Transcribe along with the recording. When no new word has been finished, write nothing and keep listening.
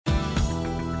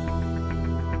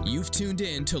You've tuned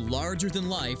in to Larger Than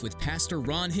Life with Pastor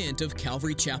Ron Hint of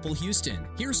Calvary Chapel, Houston.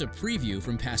 Here's a preview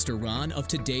from Pastor Ron of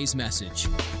today's message.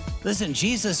 Listen,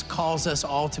 Jesus calls us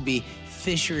all to be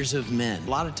fishers of men. A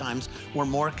lot of times we're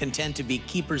more content to be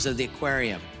keepers of the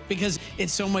aquarium because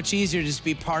it's so much easier to just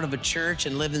be part of a church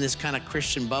and live in this kind of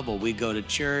Christian bubble. We go to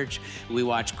church, we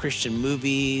watch Christian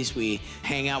movies, we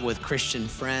hang out with Christian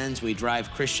friends, we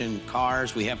drive Christian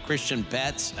cars, we have Christian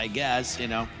pets, I guess,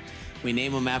 We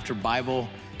name them after Bible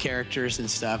characters and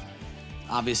stuff.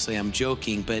 Obviously, I'm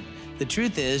joking, but the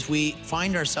truth is we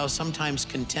find ourselves sometimes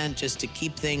content just to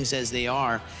keep things as they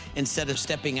are instead of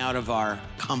stepping out of our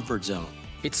comfort zone.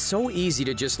 It's so easy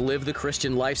to just live the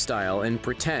Christian lifestyle and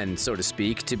pretend, so to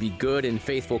speak, to be good and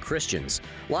faithful Christians.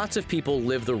 Lots of people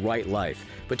live the right life,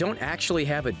 but don't actually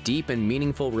have a deep and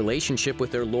meaningful relationship with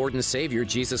their Lord and Savior,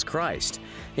 Jesus Christ.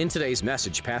 In today's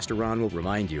message, Pastor Ron will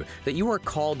remind you that you are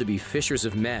called to be fishers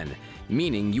of men,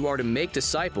 meaning you are to make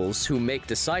disciples who make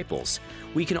disciples.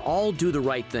 We can all do the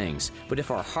right things, but if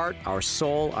our heart, our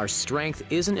soul, our strength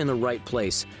isn't in the right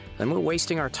place, then we're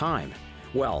wasting our time.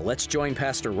 Well, let's join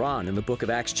Pastor Ron in the book of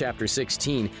Acts chapter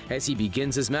 16 as he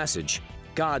begins his message,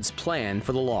 God's Plan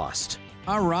for the Lost.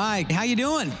 All right, how you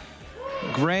doing?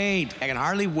 Great. I can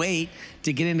hardly wait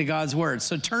to get into God's Word.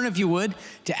 So turn, if you would,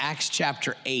 to Acts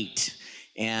chapter 8.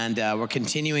 And we're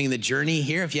continuing the journey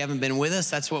here. If you haven't been with us,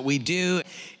 that's what we do.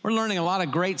 We're learning a lot of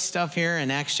great stuff here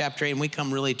in Acts chapter 8, and we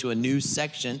come really to a new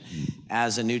section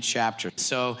as a new chapter.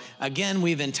 So again,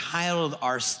 we've entitled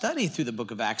our study through the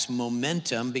book of Acts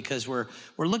Momentum, because we're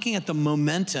looking at the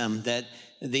momentum that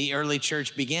the early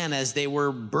church began as they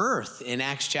were birthed in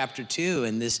Acts chapter 2,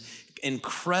 and this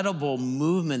incredible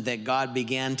movement that God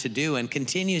began to do and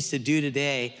continues to do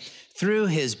today through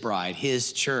his bride,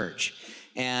 his church.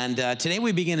 And today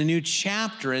we begin a new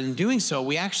chapter, and in doing so,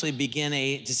 we actually begin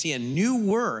to see a new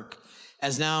work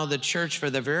as now the church, for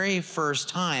the very first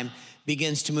time,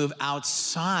 begins to move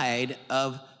outside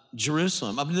of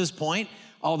Jerusalem. Up to this point,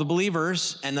 all the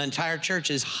believers and the entire church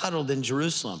is huddled in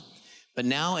Jerusalem. But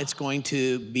now it's going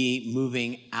to be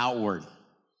moving outward.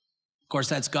 Of course,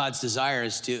 that's God's desire,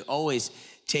 is to always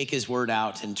take his word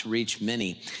out and to reach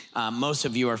many. Most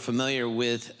of you are familiar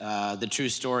with the true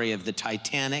story of the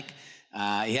Titanic.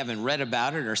 You haven't read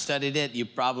about it or studied it, you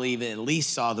probably even at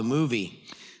least saw the movie.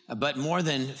 But more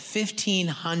than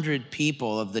 1,500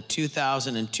 people of the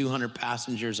 2,200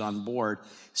 passengers on board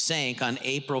sank on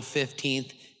April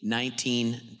 15th,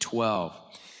 1912.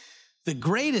 The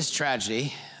greatest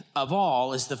tragedy of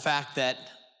all is the fact that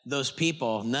those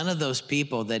people, none of those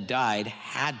people that died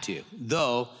had to,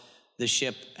 though the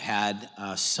ship had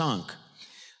sunk.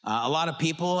 A lot of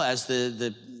people, as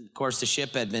of course, the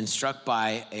ship had been struck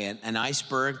by an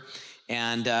iceberg,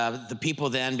 and the people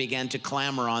then began to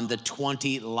clamor on the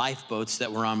 20 lifeboats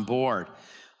that were on board.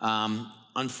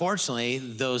 Unfortunately,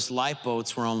 those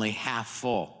lifeboats were only half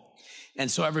full. And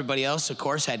so everybody else, of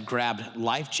course, had grabbed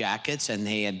life jackets and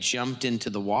they had jumped into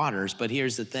the waters. But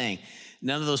here's the thing.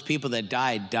 None of those people that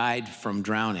died from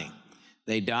drowning.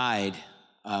 They died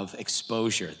of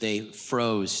exposure. They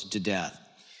froze to death.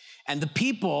 And the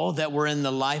people that were in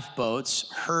the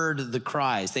lifeboats heard the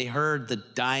cries. They heard the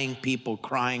dying people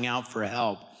crying out for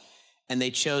help, and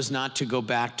they chose not to go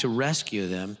back to rescue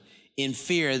them in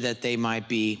fear that they might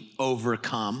be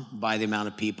overcome by the amount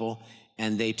of people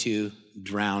and they too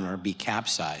drown or be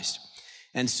capsized.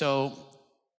 And so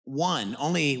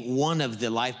only one of the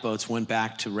lifeboats went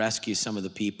back to rescue some of the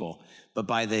people, but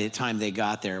by the time they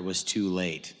got there, it was too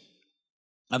late.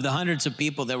 Of the hundreds of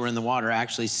people that were in the water,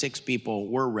 actually 6 people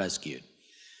were rescued.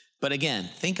 But again,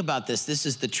 think about this. This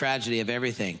is the tragedy of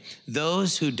everything.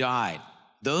 Those who died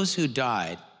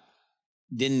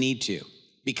didn't need to,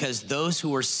 because those who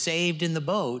were saved in the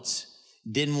boats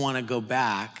didn't want to go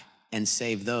back and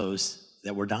save those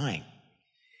that were dying.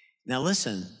 Now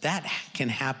listen, that can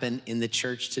happen in the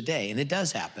church today, and it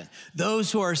does happen.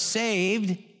 Those who are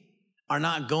saved are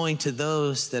not going to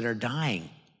those that are dying,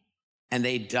 and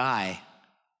they die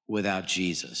without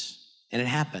Jesus. And it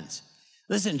happens.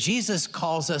 Listen, Jesus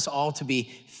calls us all to be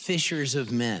fishers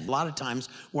of men. A lot of times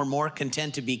we're more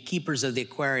content to be keepers of the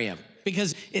aquarium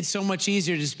because it's so much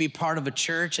easier to just be part of a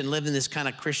church and live in this kind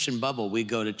of Christian bubble. We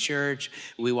go to church,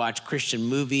 we watch Christian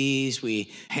movies,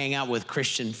 we hang out with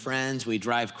Christian friends, we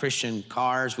drive Christian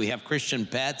cars, we have Christian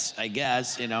pets, I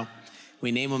guess,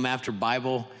 We name them after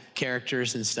Bible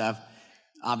characters and stuff.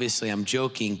 Obviously, I'm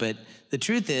joking, but the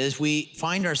truth is we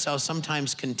find ourselves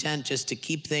sometimes content just to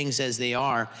keep things as they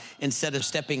are instead of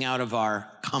stepping out of our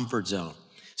comfort zone.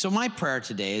 So my prayer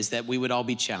today is that we would all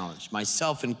be challenged,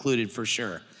 myself included for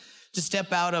sure, to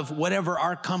step out of whatever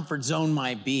our comfort zone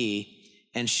might be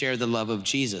and share the love of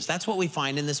Jesus. That's what we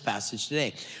find in this passage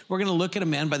today. We're going to look at a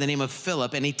man by the name of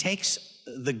Philip, and he takes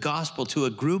the gospel to a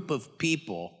group of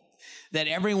people that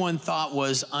everyone thought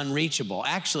was unreachable.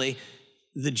 Actually,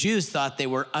 the Jews thought they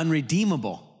were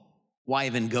unredeemable. Why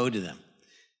even go to them?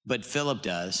 But Philip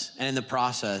does, and in the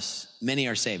process, many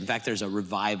are saved. In fact, there's a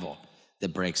revival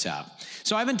that breaks out.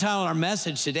 So I've entitled our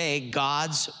message today,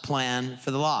 God's Plan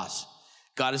for the Lost.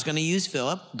 God is going to use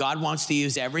Philip. God wants to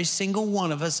use every single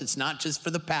one of us. It's not just for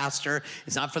the pastor.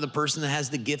 It's not for the person that has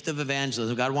the gift of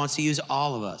evangelism. God wants to use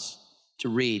all of us to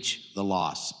reach the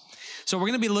lost. So we're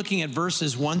going to be looking at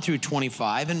verses 1 through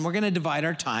 25, and we're going to divide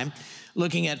our time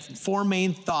looking at four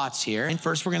main thoughts here. And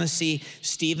first, we're going to see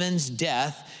Stephen's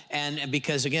death. And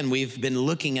because, again, we've been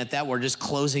looking at that. We're just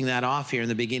closing that off here in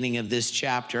the beginning of this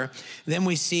chapter. Then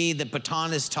we see the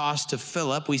baton is tossed to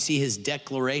Philip. We see his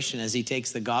declaration as he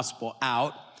takes the gospel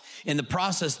out. In the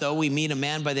process, though, we meet a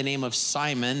man by the name of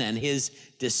Simon and his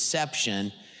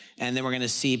deception. And then we're going to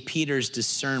see Peter's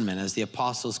discernment as the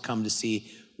apostles come to see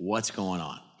what's going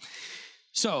on.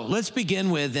 So let's begin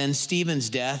with then Stephen's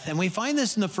death. And we find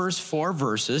this in the first 4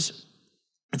 verses.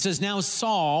 It says, now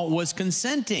Saul was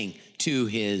consenting to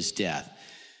his death.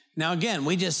 Now, again,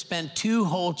 we just spent 2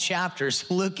 whole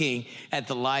chapters looking at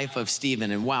the life of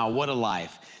Stephen. And wow, what a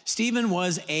life. Stephen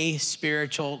was a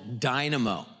spiritual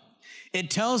dynamo.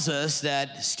 It tells us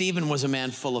that Stephen was a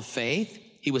man full of faith.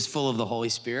 He was full of the Holy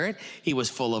Spirit. He was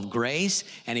full of grace,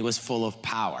 and he was full of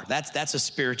power. That's a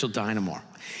spiritual dynamo.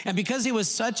 And because he was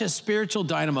such a spiritual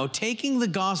dynamo, taking the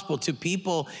gospel to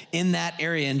people in that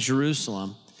area in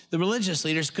Jerusalem, the religious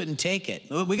leaders couldn't take it.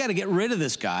 We got to get rid of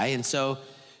this guy. And so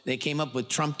they came up with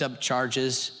trumped up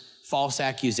charges, false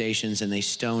accusations, and they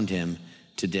stoned him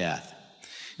to death.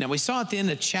 Now, we saw at the end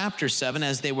of chapter 7,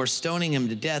 as they were stoning him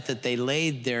to death, that they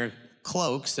laid their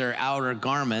cloaks, their outer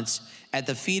garments, at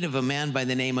the feet of a man by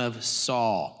the name of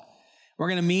Saul. We're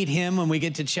going to meet him when we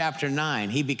get to chapter 9.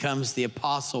 He becomes the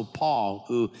Apostle Paul,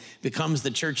 who becomes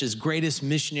the church's greatest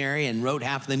missionary and wrote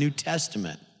half of the New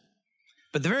Testament.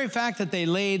 But the very fact that they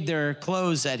laid their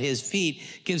clothes at his feet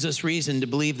gives us reason to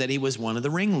believe that he was one of the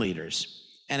ringleaders.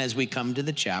 And as we come to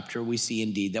the chapter, we see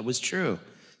indeed that was true.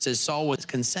 It says Saul was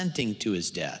consenting to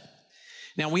his death.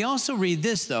 Now, we also read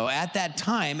this, though. At that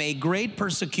time, a great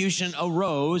persecution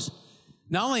arose,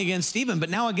 not only against Stephen, but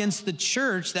now against the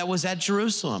church that was at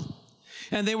Jerusalem.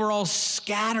 And they were all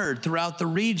scattered throughout the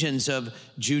regions of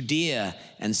Judea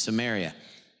and Samaria,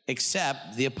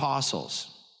 except the apostles.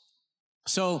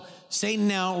 So Satan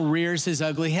now rears his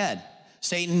ugly head.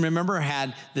 Satan, remember,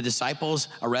 had the disciples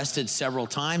arrested several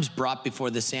times, brought before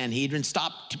the Sanhedrin,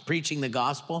 stopped preaching the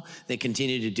gospel. They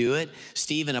continue to do it.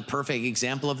 Stephen, a perfect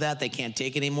example of that. They can't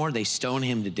take it anymore. They stone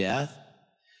him to death.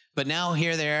 But now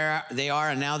here they are,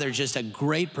 and now they're just a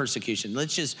great persecution.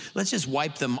 Let's just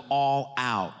wipe them all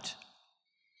out.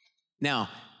 Now,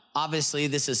 obviously,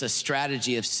 this is a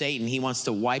strategy of Satan. He wants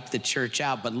to wipe the church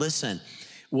out. But listen,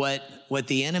 what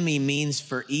the enemy means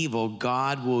for evil,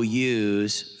 God will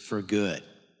use for good.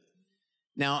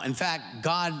 Now, in fact,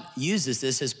 God uses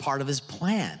this as part of his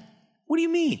plan. What do you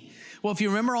mean? Well, if you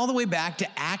remember all the way back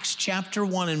to Acts chapter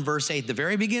 1 and verse 8, the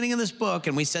very beginning of this book,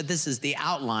 and we said this is the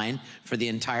outline for the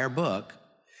entire book,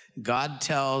 God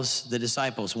tells the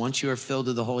disciples, once you are filled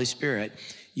with the Holy Spirit,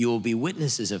 you will be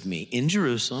witnesses of me in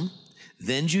Jerusalem,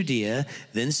 then Judea,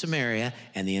 then Samaria,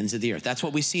 and the ends of the earth. That's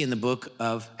what we see in the book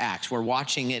of Acts. We're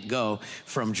watching it go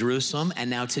from Jerusalem and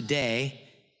now today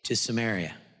to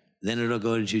Samaria. Then it'll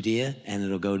go to Judea and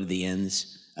it'll go to the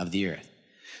ends of the earth.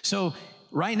 So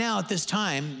right now at this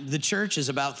time, the church is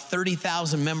about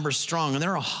 30,000 members strong, and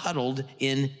they're all huddled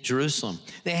in Jerusalem.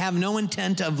 They have no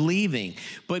intent of leaving,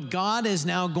 but God is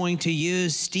now going to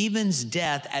use Stephen's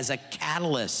death as a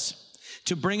catalyst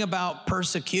to bring about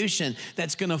persecution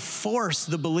that's going to force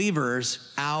the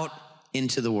believers out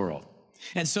into the world.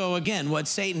 And so again, what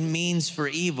Satan means for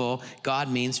evil,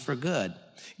 God means for good.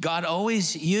 God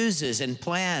always uses and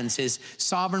plans his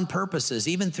sovereign purposes,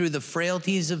 even through the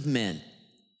frailties of men.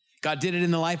 God did it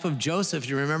in the life of Joseph.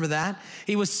 You remember that?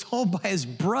 He was sold by his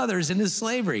brothers into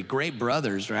slavery. Great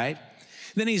brothers, right?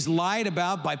 Then he's lied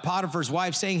about by Potiphar's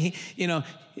wife, saying,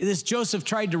 this Joseph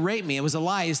tried to rape me. It was a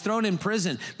lie. He's thrown in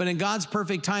prison. But in God's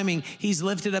perfect timing, he's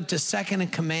lifted up to second in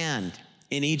command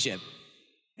in Egypt.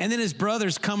 And then his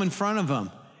brothers come in front of him.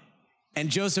 And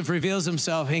Joseph reveals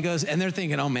himself. And he goes, and they're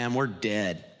thinking, oh man, we're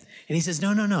dead. And he says,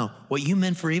 no. What you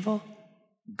meant for evil,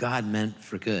 God meant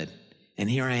for good. And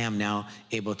here I am now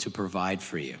able to provide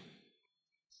for you.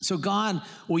 So God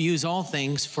will use all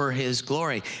things for his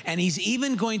glory. And he's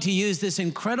even going to use this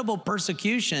incredible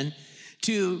persecution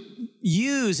to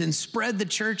use and spread the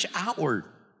church outward.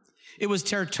 It was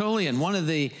Tertullian, one of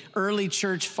the early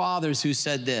church fathers, who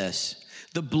said this: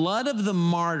 the blood of the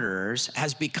martyrs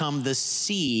has become the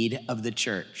seed of the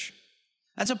church.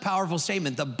 That's a powerful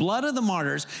statement. The blood of the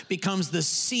martyrs becomes the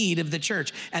seed of the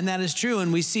church. And that is true.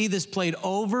 And we see this played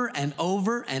over and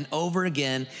over and over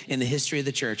again in the history of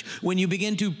the church. When you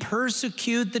begin to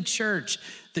persecute the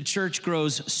church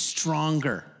grows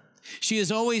stronger. She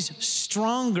is always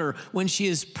stronger when she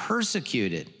is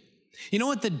persecuted. You know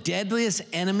what the deadliest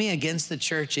enemy against the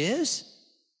church is?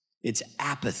 It's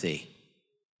apathy.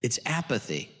 It's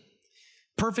apathy.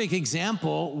 Perfect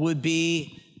example would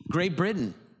be Great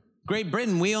Britain. Great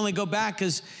Britain, we only go back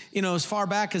as far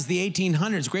back as the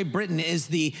 1800s. Great Britain is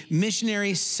the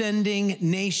missionary sending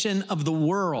nation of the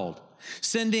world,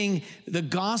 sending the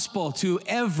gospel to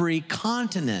every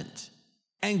continent.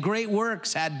 And great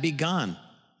works had begun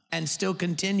and still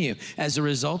continue as a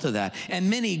result of that. And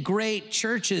many great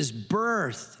churches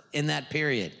birthed in that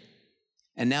period.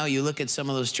 And now you look at some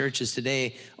of those churches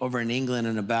today over in England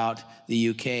and about the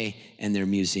UK, and they're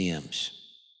museums.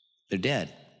 They're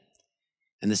dead.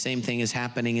 And the same thing is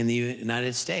happening in the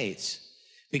United States,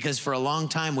 because for a long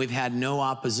time we've had no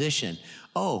opposition.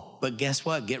 Oh, but guess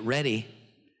what? Get ready.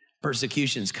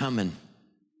 Persecution's coming.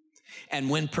 And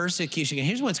when persecution,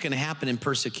 here's what's going to happen in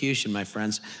persecution, my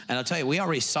friends. And I'll tell you, we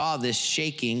already saw this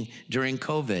shaking during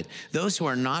COVID. Those who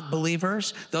are not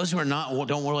believers, those who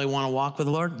don't really want to walk with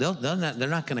the Lord, they're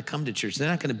not going to come to church. They're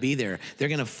not going to be there. They're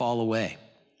going to fall away.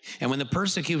 And when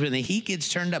the heat gets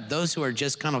turned up, those who are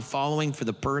just kind of following for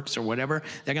the perks or whatever,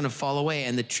 they're going to fall away.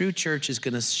 And the true church is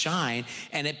going to shine,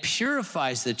 and it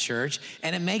purifies the church,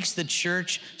 and it makes the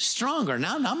church stronger.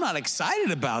 Now, I'm not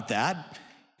excited about that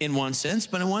in one sense,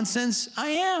 but in one sense, I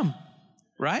am,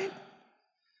 right?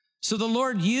 So the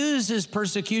Lord uses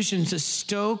persecution to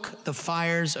stoke the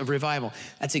fires of revival.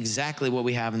 That's exactly what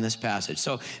we have in this passage.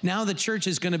 So now the church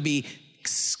is going to be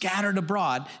scattered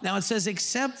abroad. Now it says,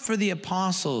 except for the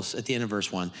apostles at the end of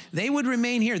verse 1. They would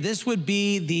remain here. This would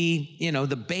be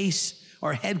the base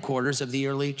or headquarters of the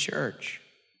early church.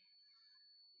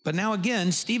 But now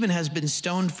again, Stephen has been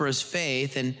stoned for his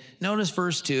faith. And notice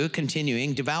verse 2,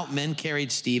 continuing, devout men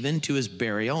carried Stephen to his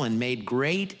burial and made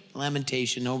great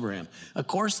lamentation over him. Of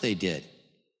course they did.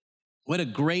 What a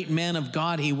great man of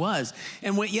God he was.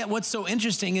 And yet what's so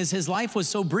interesting is his life was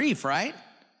so brief, right?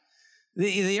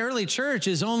 The early church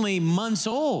is only months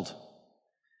old.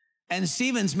 And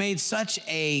Stephen's made such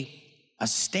a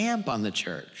stamp on the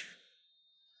church.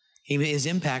 His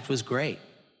impact was great.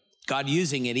 God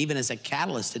using it even as a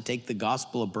catalyst to take the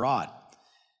gospel abroad.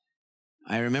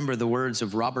 I remember the words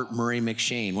of Robert Murray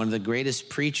McCheyne, one of the greatest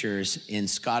preachers in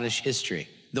Scottish history,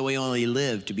 though he only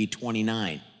lived to be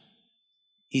 29.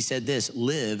 He said this: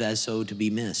 live as so to be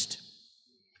missed.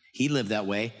 He lived that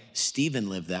way. Stephen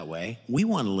lived that way. We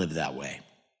want to live that way.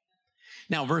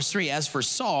 Now, verse 3, as for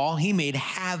Saul, he made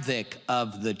havoc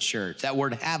of the church. That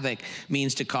word havoc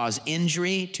means to cause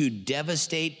injury, to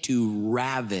devastate, to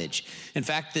ravage. In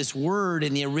fact, this word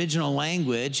in the original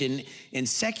language, in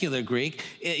secular Greek,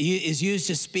 is used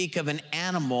to speak of an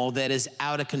animal that is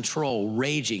out of control,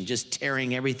 raging, just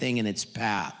tearing everything in its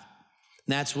path.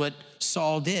 And that's what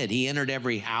Saul did. He entered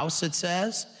every house, it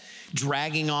says,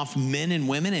 dragging off men and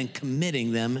women and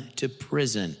committing them to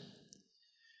prison.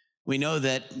 We know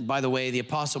that, by the way, the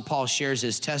Apostle Paul shares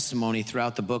his testimony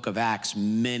throughout the book of Acts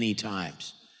many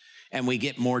times. And we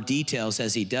get more details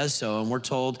as he does so. And we're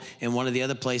told in one of the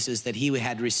other places that he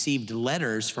had received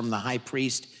letters from the high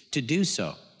priest to do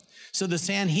so. So the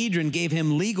Sanhedrin gave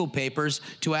him legal papers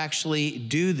to actually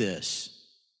do this.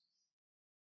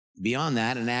 Beyond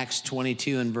that, in Acts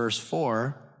 22 and verse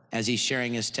 4, as he's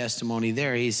sharing his testimony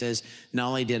there, he says, not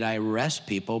only did I arrest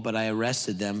people, but I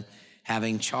arrested them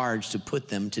having charge to put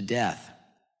them to death.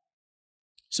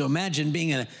 So imagine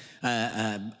being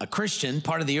a Christian,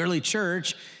 part of the early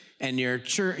church, and your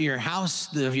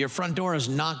house, your front door is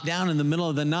knocked down in the middle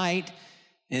of the night,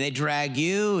 and they drag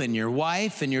you and your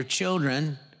wife and your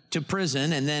children to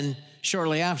prison, and then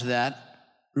shortly after that,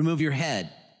 remove your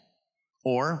head.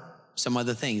 Or some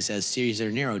other things, as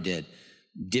Caesar Nero did.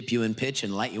 Dip you in pitch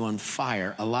and light you on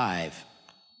fire alive.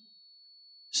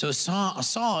 So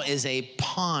Saul is a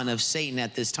pawn of Satan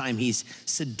at this time. He's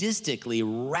sadistically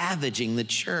ravaging the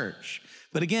church.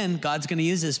 But again, God's going to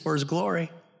use this for his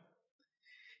glory.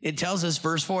 It tells us,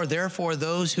 verse 4, therefore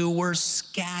those who were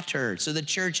scattered. So the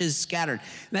church is scattered.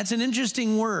 And that's an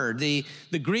interesting word. The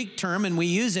Greek term, and we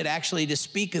use it actually to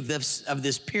speak of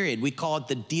this period. We call it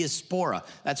the diaspora.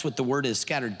 That's what the word is,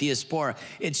 scattered, diaspora.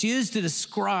 It's used to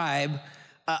describe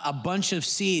a bunch of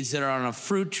seeds that are on a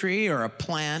fruit tree or a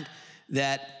plant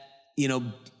that,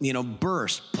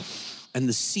 burst, and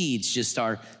the seeds just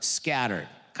are scattered.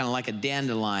 kind of like a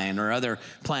dandelion or other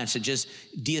plants that just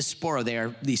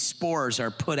diaspora. These spores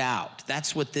are put out.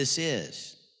 That's what this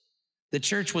is. The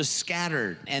church was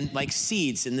scattered and like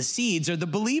seeds, and the seeds are the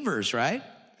believers, right?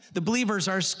 The believers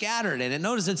are scattered, and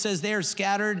notice it says they are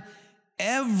scattered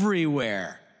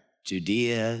everywhere.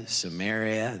 Judea,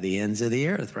 Samaria, the ends of the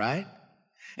earth, right?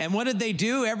 And what did they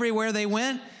do everywhere they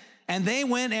went? And they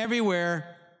went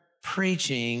everywhere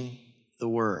preaching the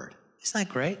word. Isn't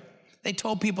that great? They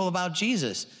told people about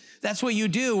Jesus. That's what you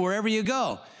do wherever you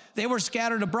go. They were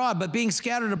scattered abroad, but being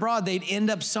scattered abroad, they'd end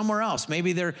up somewhere else.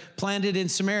 Maybe they're planted in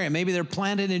Samaria. Maybe they're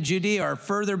planted in Judea or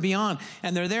further beyond.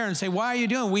 And they're there and say, why are you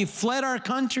doing? We fled our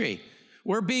country.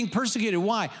 We're being persecuted.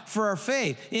 Why? For our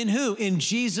faith. In who? In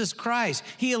Jesus Christ.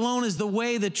 He alone is the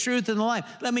way, the truth, and the life.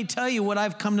 Let me tell you what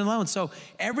I've come to know. So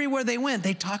everywhere they went,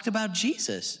 they talked about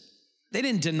Jesus. They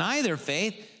didn't deny their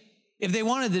faith. If they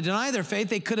wanted to deny their faith,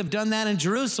 they could have done that in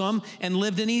Jerusalem and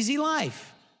lived an easy life.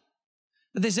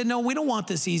 But they said, no, we don't want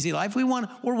this easy life.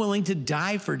 We're willing to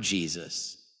die for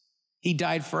Jesus. He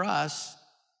died for us.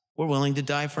 We're willing to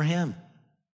die for him.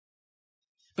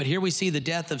 But here we see the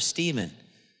death of Stephen.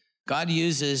 God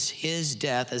uses his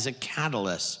death as a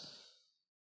catalyst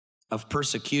of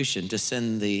persecution to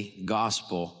send the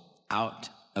gospel out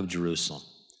of Jerusalem.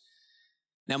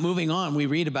 Now, moving on, we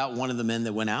read about one of the men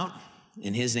that went out,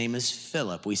 and his name is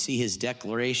Philip. We see his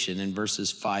declaration in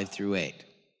verses 5 through 8.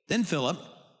 Then Philip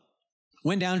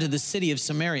went down to the city of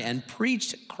Samaria and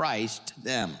preached Christ to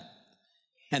them.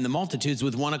 And the multitudes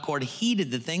with one accord heeded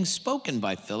the things spoken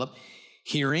by Philip,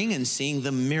 hearing and seeing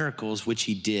the miracles which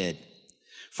he did.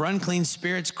 For unclean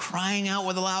spirits, crying out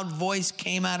with a loud voice,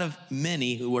 came out of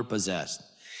many who were possessed.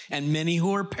 And many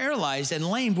who were paralyzed and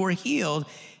lame were healed,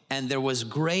 and there was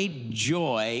great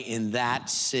joy in that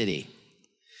city.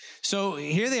 So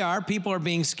here they are, people are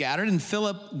being scattered, and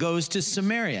Philip goes to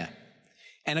Samaria.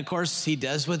 And of course, he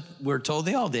does what we're told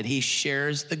they all did. He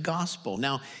shares the gospel.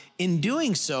 Now, in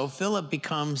doing so, Philip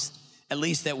becomes, at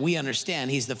least that we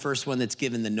understand, he's the first one that's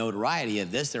given the notoriety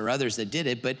of this. There are others that did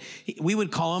it, but we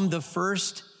would call him the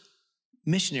first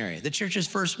missionary, the church's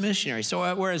first missionary.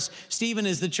 So whereas Stephen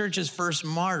is the church's first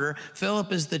martyr,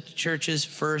 Philip is the church's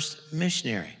first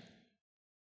missionary.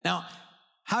 Now,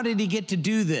 how did he get to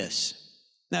do this?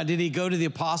 Now, did he go to the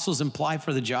apostles and apply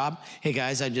for the job? Hey,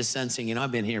 guys, I'm just sensing,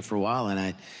 I've been here for a while, and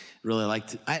I really like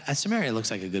to, Samaria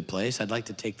looks like a good place. I'd like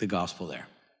to take the gospel there.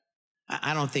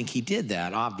 I don't think he did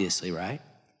that, obviously, right?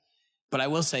 But I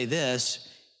will say this,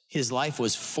 his life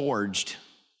was forged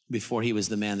before he was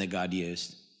the man that God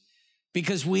used.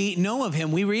 Because we know of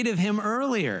him, we read of him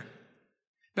earlier.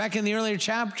 Back in the earlier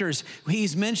chapters,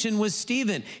 he's mentioned with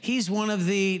Stephen. He's one of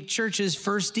the church's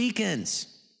first deacons.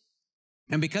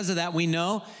 And because of that, we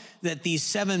know that these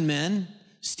 7 men,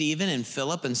 Stephen and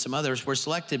Philip and some others, were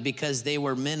selected because they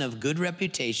were men of good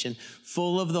reputation,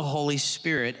 full of the Holy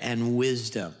Spirit and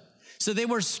wisdom. So they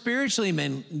were spiritually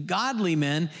men, godly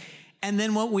men. And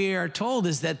then what we are told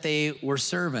is that they were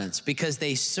servants because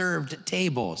they served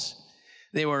tables.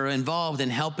 They were involved in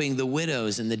helping the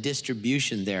widows and the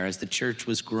distribution there as the church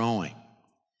was growing.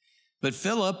 But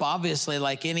Philip, obviously,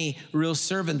 like any real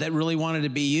servant that really wanted to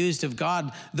be used of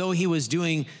God, though he was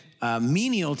doing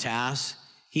menial tasks,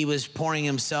 he was pouring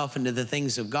himself into the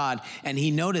things of God. And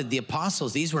he noted the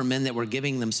apostles, these were men that were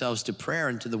giving themselves to prayer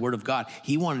and to the word of God.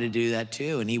 He wanted to do that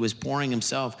too. And he was pouring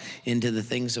himself into the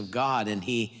things of God. And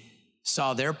he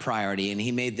saw their priority and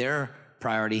he made their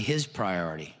priority his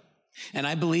priority. And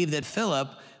I believe that Philip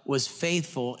was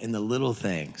faithful in the little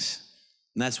things.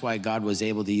 And that's why God was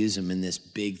able to use him in this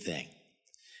big thing.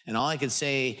 And all I could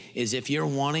say is if you're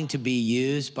wanting to be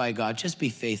used by God, just be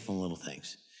faithful in little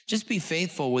things. Just be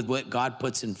faithful with what God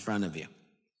puts in front of you.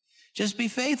 Just be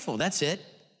faithful. That's it.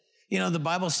 The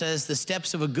Bible says the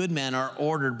steps of a good man are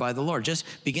ordered by the Lord. Just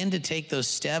begin to take those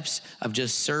steps of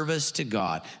just service to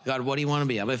God. God, what do you want to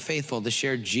be? I'll be faithful to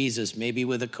share Jesus, maybe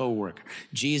with a coworker,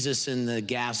 Jesus in the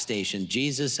gas station,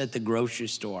 Jesus at the grocery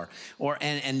store,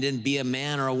 and then be a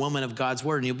man or a woman of God's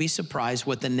word. And you'll be surprised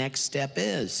what the next step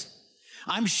is.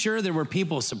 I'm sure there were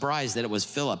people surprised that it was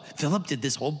Philip. Philip did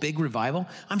this whole big revival.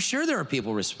 I'm sure there are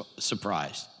people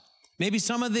surprised. Maybe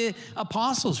some of the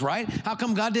apostles, right? How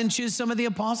come God didn't choose some of the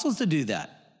apostles to do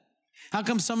that? How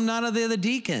come some not of the other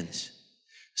deacons?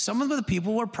 Some of the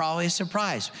people were probably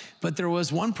surprised, but there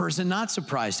was one person not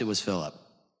surprised. It was Philip.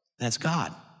 That's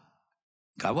God.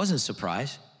 God wasn't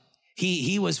surprised.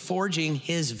 He was forging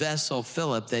his vessel,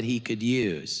 Philip, that he could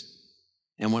use.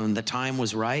 And when the time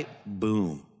was right,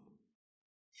 boom.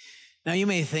 Now you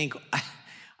may think,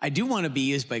 I do want to be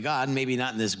used by God, maybe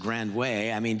not in this grand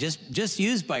way. I mean, just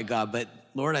used by God. But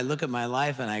Lord, I look at my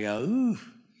life and I go, ooh,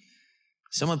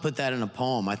 Someone put that in a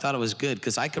poem. I thought it was good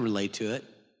because I could relate to it.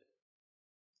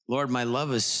 Lord, my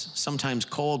love is sometimes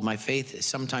cold. My faith is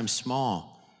sometimes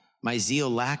small. My zeal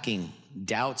lacking,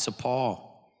 doubts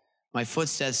appall. My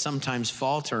footsteps sometimes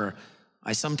falter.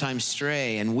 I sometimes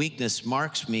stray, and weakness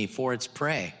marks me for its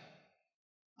prey.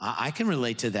 I can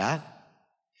relate to that.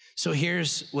 So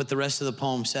here's what the rest of the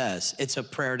poem says. It's a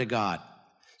prayer to God.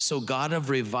 So God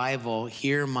of revival,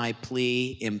 hear my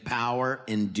plea, empower,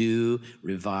 endue,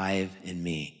 revive in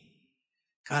me.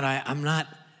 God,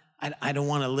 I don't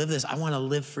want to live this. I want to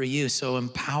live for you. So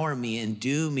empower me,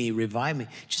 endue me, revive me.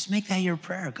 Just make that your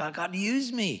prayer. God,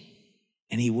 use me.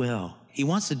 And he will. He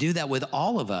wants to do that with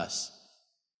all of us.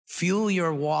 Fuel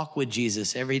your walk with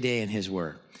Jesus every day in his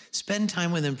word. Spend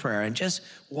time with him in prayer and just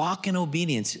walk in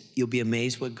obedience. You'll be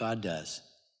amazed what God does.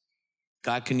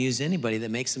 God can use anybody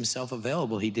that makes himself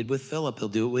available. He did with Philip. He'll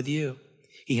do it with you.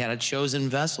 He had a chosen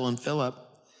vessel in Philip.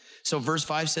 So verse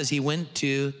 5 says he went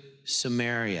to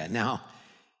Samaria. Now,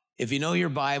 if you know your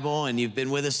Bible and you've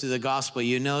been with us through the gospel,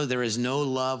 you know there is no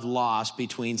love lost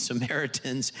between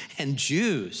Samaritans and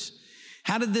Jews.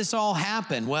 How did this all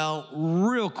happen? Well,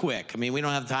 real quick. I mean, we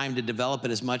don't have time to develop it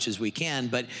as much as we can,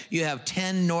 but you have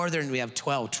we have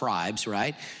 12 tribes,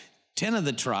 right? 10 of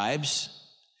the tribes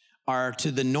are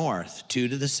to the north, 2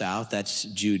 to the south, that's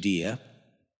Judea,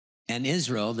 and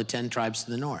Israel, the 10 tribes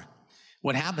to the north.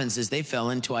 What happens is they fell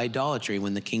into idolatry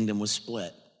when the kingdom was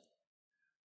split.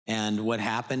 And what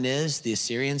happened is the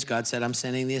Assyrians, God said, I'm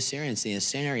sending the Assyrians. The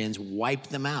Assyrians wiped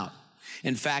them out.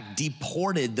 In fact,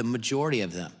 deported the majority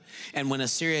of them. And when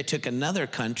Assyria took another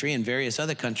country and various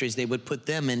other countries, they would put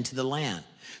them into the land.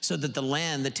 So that the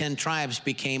land, the 10 tribes,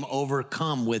 became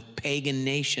overcome with pagan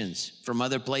nations from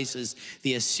other places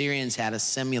the Assyrians had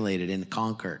assimilated and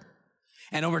conquered.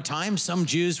 And over time, some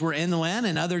Jews were in the land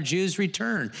and other Jews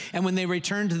returned. And when they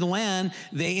returned to the land,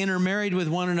 they intermarried with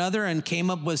one another and came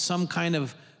up with some kind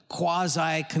of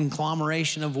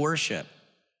quasi-conglomeration of worship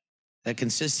that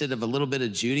consisted of a little bit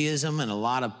of Judaism and a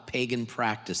lot of pagan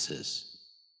practices.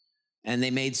 And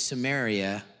they made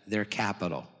Samaria their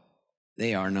capital.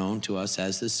 They are known to us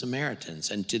as the Samaritans.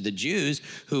 And to the Jews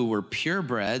who were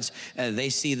purebreds, they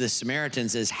see the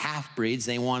Samaritans as half-breeds.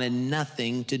 They wanted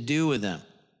nothing to do with them.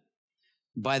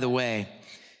 By the way,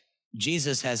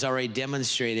 Jesus has already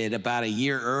demonstrated about a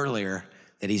year earlier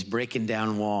that he's breaking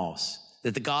down walls,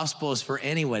 that the gospel is for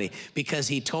anybody, because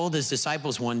he told his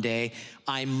disciples one day,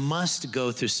 I must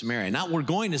go through Samaria. Not we're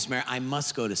going to Samaria, I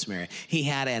must go to Samaria. He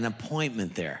had an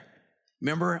appointment there.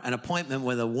 Remember, an appointment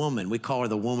with a woman. We call her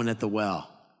the woman at the well.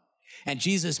 And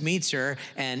Jesus meets her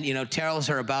and, tells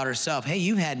her about herself. Hey,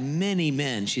 you've had many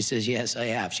men. She says, yes, I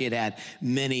have. She had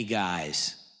many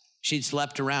guys. She'd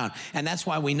slept around. And that's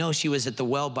why we know she was at the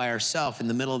well by herself in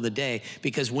the middle of the day,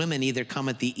 because women either come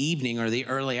at the evening or the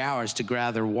early hours to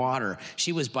gather water.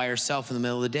 She was by herself in the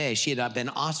middle of the day. She had been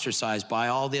ostracized by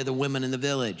all the other women in the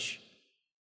village.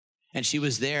 And she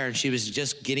was there, and she was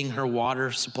just getting her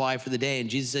water supply for the day. And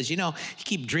Jesus says, you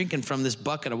keep drinking from this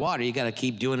bucket of water. You got to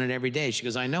keep doing it every day. She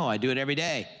goes, I know, I do it every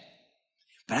day.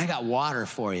 But I got water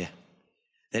for you,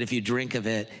 that if you drink of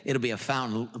it, it'll be a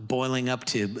fountain boiling up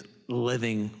to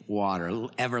living water,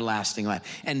 everlasting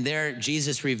life. And there,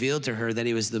 Jesus revealed to her that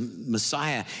he was the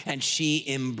Messiah, and she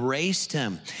embraced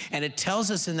him. And it tells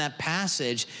us in that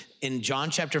passage in John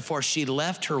chapter 4, she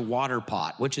left her water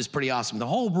pot, which is pretty awesome. The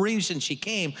whole reason she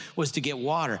came was to get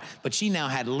water, but she now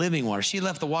had living water. She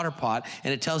left the water pot,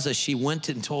 and it tells us she went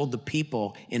and told the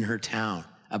people in her town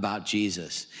about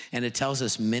Jesus. And it tells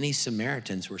us many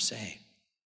Samaritans were saved.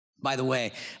 By the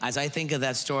way, as I think of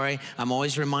that story, I'm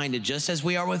always reminded, just as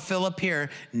we are with Philip here,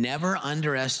 never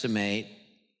underestimate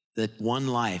the one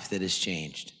life that has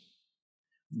changed.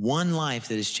 One life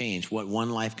that has changed, what one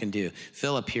life can do.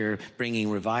 Philip here bringing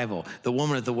revival. The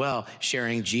woman at the well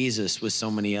sharing Jesus with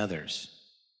so many others.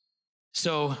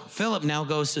 So Philip now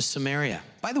goes to Samaria.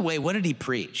 By the way, what did he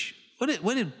preach? What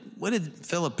did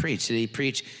Philip preach? Did he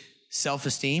preach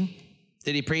self-esteem?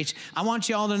 Did he preach, I want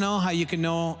you all to know how you can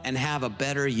know and have a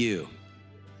better you?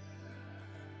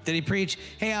 Did he preach,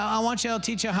 hey, I want you to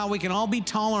teach you how we can all be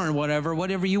tolerant,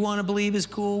 whatever you want to believe is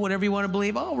cool, whatever you want to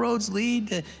believe, all roads lead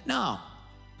to, no.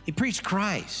 He preached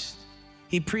Christ.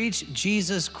 He preached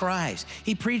Jesus Christ.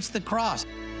 He preached the cross.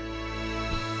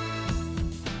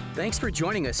 Thanks for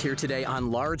joining us here today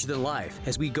on Large Than Life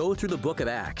as we go through the book of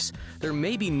Acts. There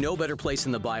may be no better place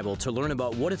in the Bible to learn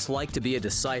about what it's like to be a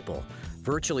disciple.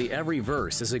 Virtually every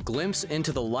verse is a glimpse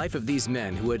into the life of these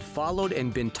men who had followed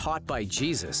and been taught by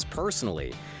Jesus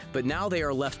personally, but now they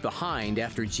are left behind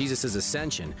after Jesus'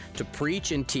 ascension to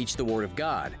preach and teach the Word of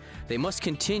God. They must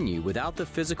continue without the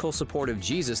physical support of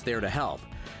Jesus there to help.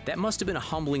 That must have been a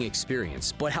humbling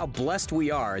experience, but how blessed we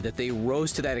are that they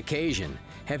rose to that occasion.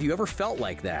 Have you ever felt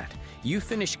like that? You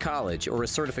finished college or a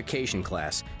certification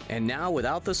class, and now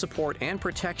without the support and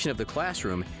protection of the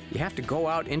classroom, you have to go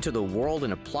out into the world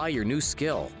and apply your new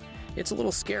skill. It's a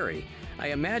little scary. I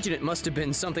imagine it must have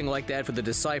been something like that for the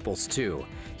disciples too.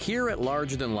 Here at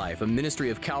Larger Than Life, a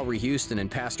ministry of Calvary Houston and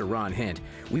Pastor Ron Hint,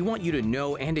 we want you to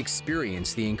know and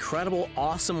experience the incredible,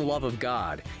 awesome love of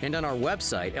God. And on our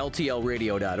website,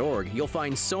 ltlradio.org, you'll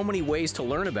find so many ways to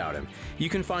learn about Him. You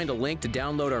can find a link to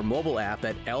download our mobile app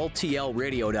at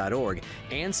ltlradio.org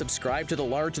and subscribe to the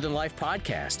Larger Than Life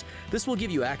podcast. This will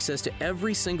give you access to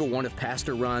every single one of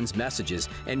Pastor Ron's messages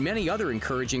and many other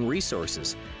encouraging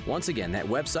resources. Once again, that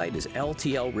website is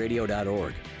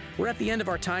ltlradio.org. We're at the end of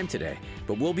our time today,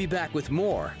 but we'll be back with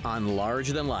more on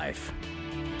Larger Than Life.